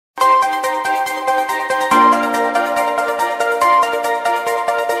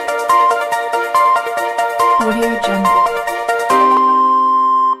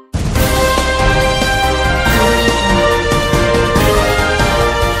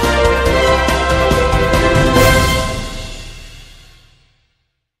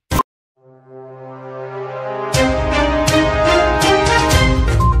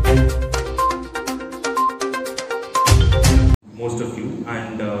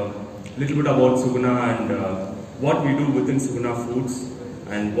little bit about Suguna and what we do within Suguna Foods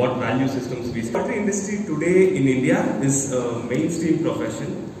and what value systems we. The poultry industry today in India is a mainstream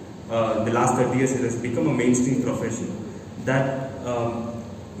profession. The last 30 years it has become a mainstream profession that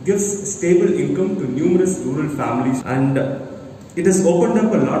gives stable income to numerous rural families, and it has opened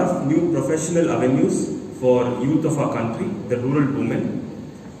up a lot of new professional avenues for youth of our country, the rural women,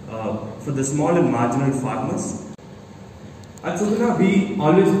 for the small and marginal farmers. At Suguna, we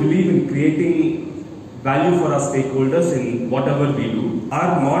always believe in creating value for our stakeholders in whatever we do.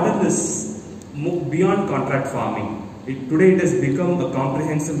 Our model is beyond contract farming. Today it has become a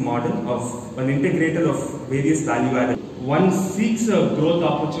comprehensive model of an integrator of various value added. One seeks a growth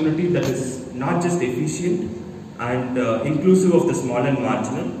opportunity that is not just efficient and inclusive of the small and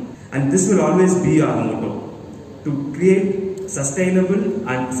marginal. And this will always be our motto, to create sustainable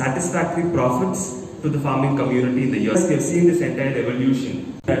and satisfactory profits to the farming community in the years. We have seen this entire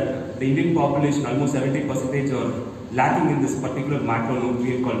evolution, that the Indian population, almost 70% are lacking in this particular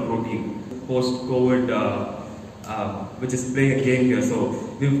macronutrient called protein, post-COVID, which is playing a game here. So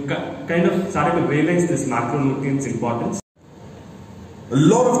we've kind of started to realize this macronutrients importance. A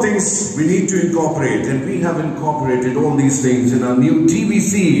lot of things we need to incorporate, and we have incorporated all these things in our new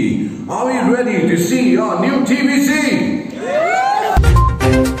TVC. Are we ready to see our new TVC?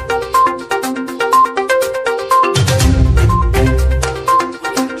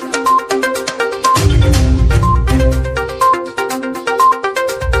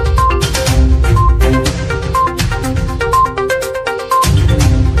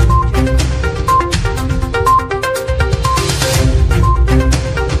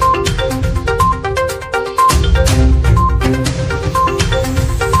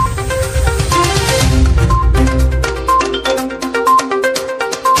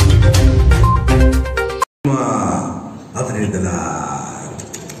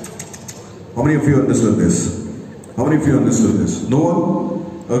 How many of you understood this? How many of you understood this? No one?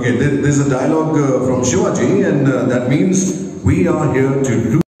 Okay, there's a dialogue from Shivaji, and that means we are here to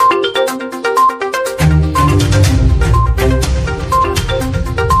do.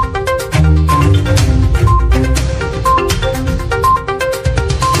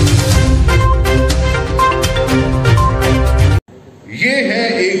 ये है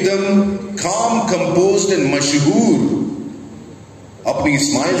एकदम काम composed and मशहूर, अपनी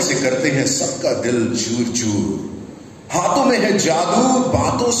smile से करते हैं सबका दिल चूर चूर, हाथों में है जादू,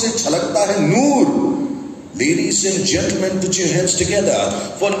 बातों से छलकता है नूर. Ladies and gentlemen, put your hands together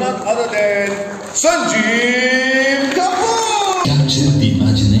for none other than Sanjeev Kapoor. Capture the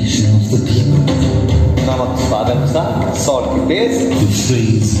imagination of the people. नमक स्वाद अनुसार, salt की taste. The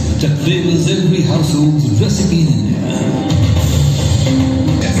phrase that flavors every household's recipe in India.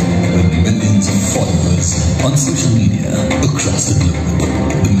 With millions of followers on social media across the globe.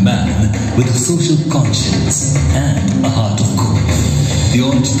 The man with a social conscience and a heart of gold. The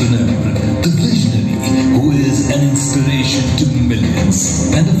entrepreneur, the visionary, who is an inspiration to millions.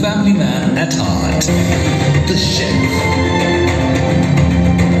 And the family man at heart. The chef.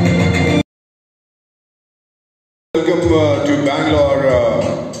 Welcome to Bangalore.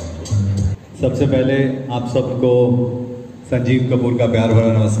 सबसे पहले आप सबको संजीव कपूर का प्यार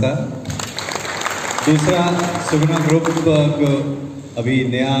भरा नमस्कार. दूसरा, Suguna group को अभी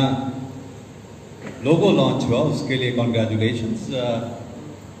नया लोगो लॉन्च हुआ, उसके लिए congratulations.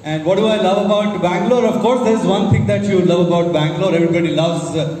 And what do I love about Bangalore? Of course there is one thing that you love about Bangalore. Everybody loves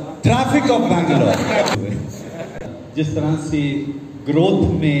traffic of Bangalore. जिस तरह से ग्रोथ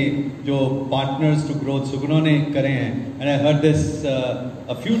में जो पार्टनर्स टू ग्रोथ सुगुना ने करे हैं, and I heard this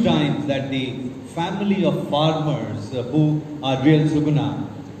a few times that the family of farmers who are real Suguna.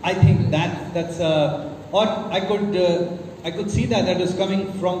 I think that's or I could see that is coming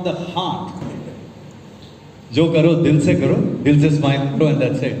from the heart. जो करो दिल से करो, दिल से smile करो, and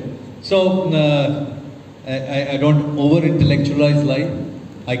that's it. So I don't over intellectualize life.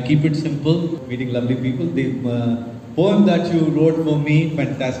 I keep it simple. Meeting lovely people. The poem that you wrote for me,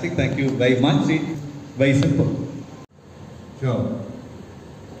 fantastic. Thank you very much. Very simple. Sure.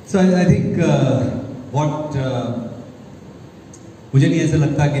 So I think what मुझे नहीं ऐसा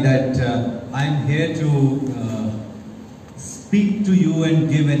लगता कि that I am here to speak to you and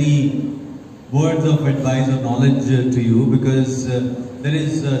give any words of advice or knowledge to you, because there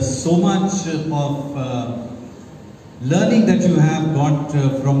is so much of learning that you have got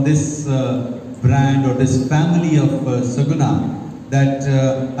from this brand or this family of Suguna, that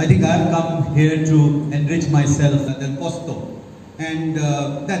I think I have come here to enrich myself at Del Posto. And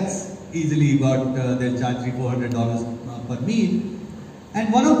that's easily about, they'll charge $400 per meal.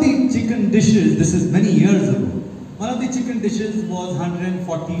 And one of the chicken dishes, this is many years ago, One of the chicken dishes was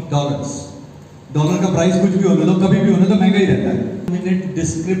 $140. Dollar का price कुछ भी होने दो, कभी भी होने तो महंगा ही रहता है. Minute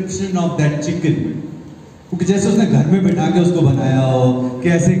description of that chicken, क्योंकि जैसे उसने घर में बिठा के उसको बनाया हो,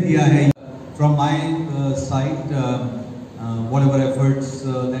 कैसे किया है. From my side, whatever efforts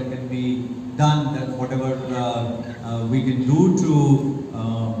that can be done, that whatever we can do to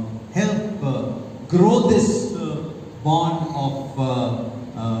help grow this bond of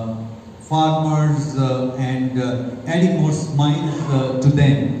farmers and adding more smiles to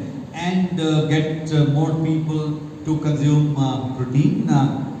them. And get more people to consume protein.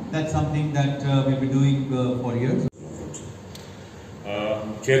 That's something that we'll be doing for years.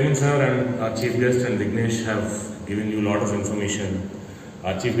 Chairman sir and our chief guest and Vignesh have given you a lot of information.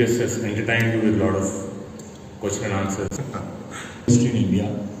 Our chief guest has entertained you with a lot of question and answers. In India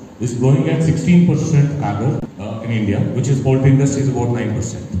is growing at 16% CAGR in India, which is poultry industry is about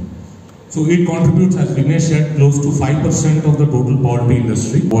 9%. So it contributes, as Vignesh said, close to 5% of the total poultry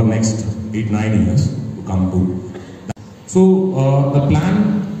industry for next 8-9 years to come to. So the plan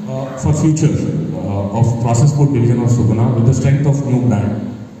for future of processed food division of Suguna with the strength of new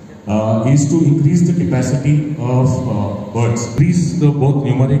brand is to increase the capacity of birds, increase the both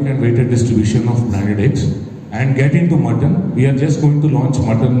numeric and weighted distribution of branded eggs, and get into mutton. We are just going to launch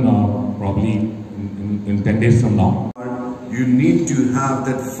mutton probably in 10 days from now. You need to have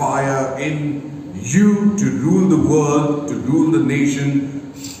that fire in you to rule the world, to rule the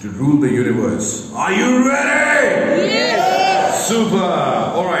nation, to rule the universe. Are you ready? Yes! Super!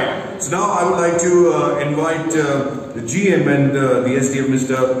 Alright, so now I would like to invite the GM and the SDM,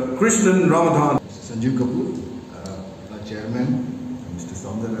 Mr. Krishnan Ramadhan. Sanjeev Kapoor, our chairman, Mr.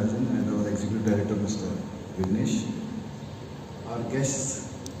 Soundarajan, and our executive director, Mr. Vignesh, our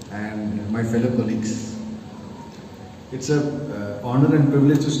guests and my fellow colleagues. It's an honor and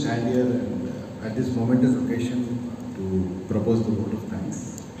privilege to stand here and at this momentous occasion to propose the vote of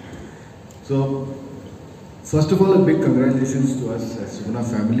thanks. So, first of all, a big congratulations to us as Suguna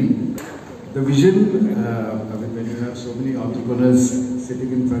family. The vision, when you have so many entrepreneurs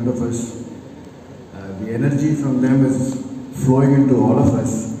sitting in front of us, the energy from them is flowing into all of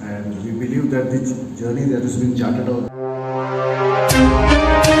us, and we believe that the journey that has been charted out.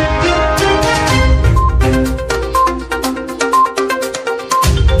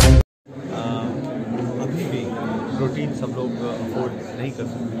 Protein सब लोग afford नहीं कर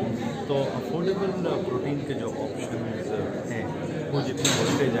सकते, तो affordable protein के जो options हैं वो जितने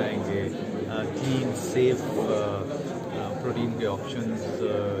बढ़ते जाएंगे, क्लीन सेफ प्रोटीन के ऑप्शंस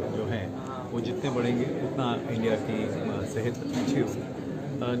जो हैं वो जितने बढ़ेंगे उतना इंडिया की सेहत अच्छी होगी.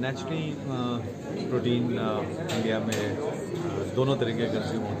 नेचुरली प्रोटीन इंडिया में दोनों तरीके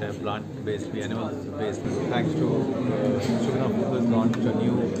कंज्यूम होते हैं, प्लांट बेस्ड भी, animal based. Thanks to Suguna Foods launch a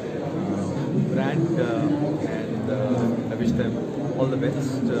new brand and I wish them all the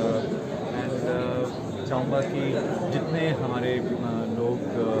best and चाहूँगा कि जितने हमारे लोग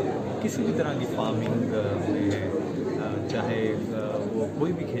किसी भी तरह की फार्मिंग में हैं, चाहे वो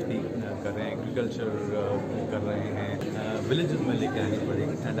कोई भी खेती कर रहे हैं, एग्रीकल्चर कर रहे हैं, विलेजेस में लेके आनी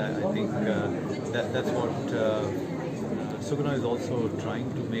पड़ेगी. And I think that's what Suguna is also trying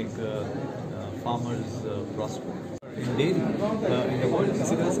to make farmers prosper. In dairy, in the world,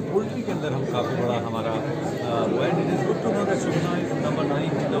 इसी तरह से पोल्ट्री के अंदर हम काफ़ी बड़ा हमारा and it is good to know that Suguna is number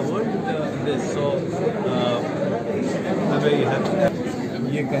 9 in the world in this. So I'm very happy.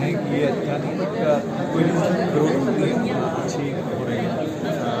 ये कहें कि ये अच्छा नहीं, बट कोई ग्रोथ भी अच्छी हो रही है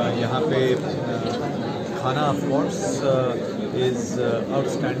यहाँ पे. खाना of course is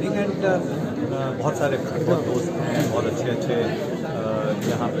outstanding and बहुत सारे दोस्त हैं, बहुत अच्छे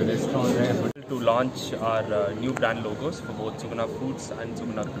यहाँ पे रेस्टोरेंट हैं. To launch our new brand logos for both Suguna Foods and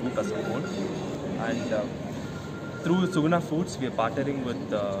Suguna Group as a whole, and through Suguna Foods we are partnering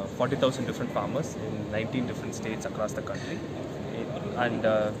with 40,000 different farmers in 19 different states across the country, and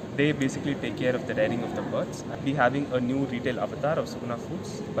they basically take care of the rearing of the birds. We having a new retail avatar of Suguna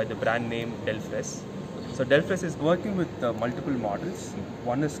Foods by the brand name Delfrez. So Delfrez is working with multiple models.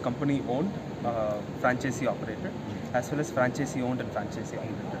 One is company owned, franchisee operated, as well as franchisee owned and franchisee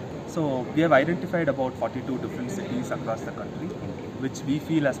operated. So we have identified about 42 different cities across the country, which we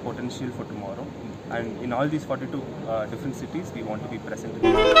feel has potential for tomorrow. And in all these 42 different cities, we want to be present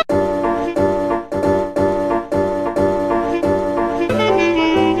in.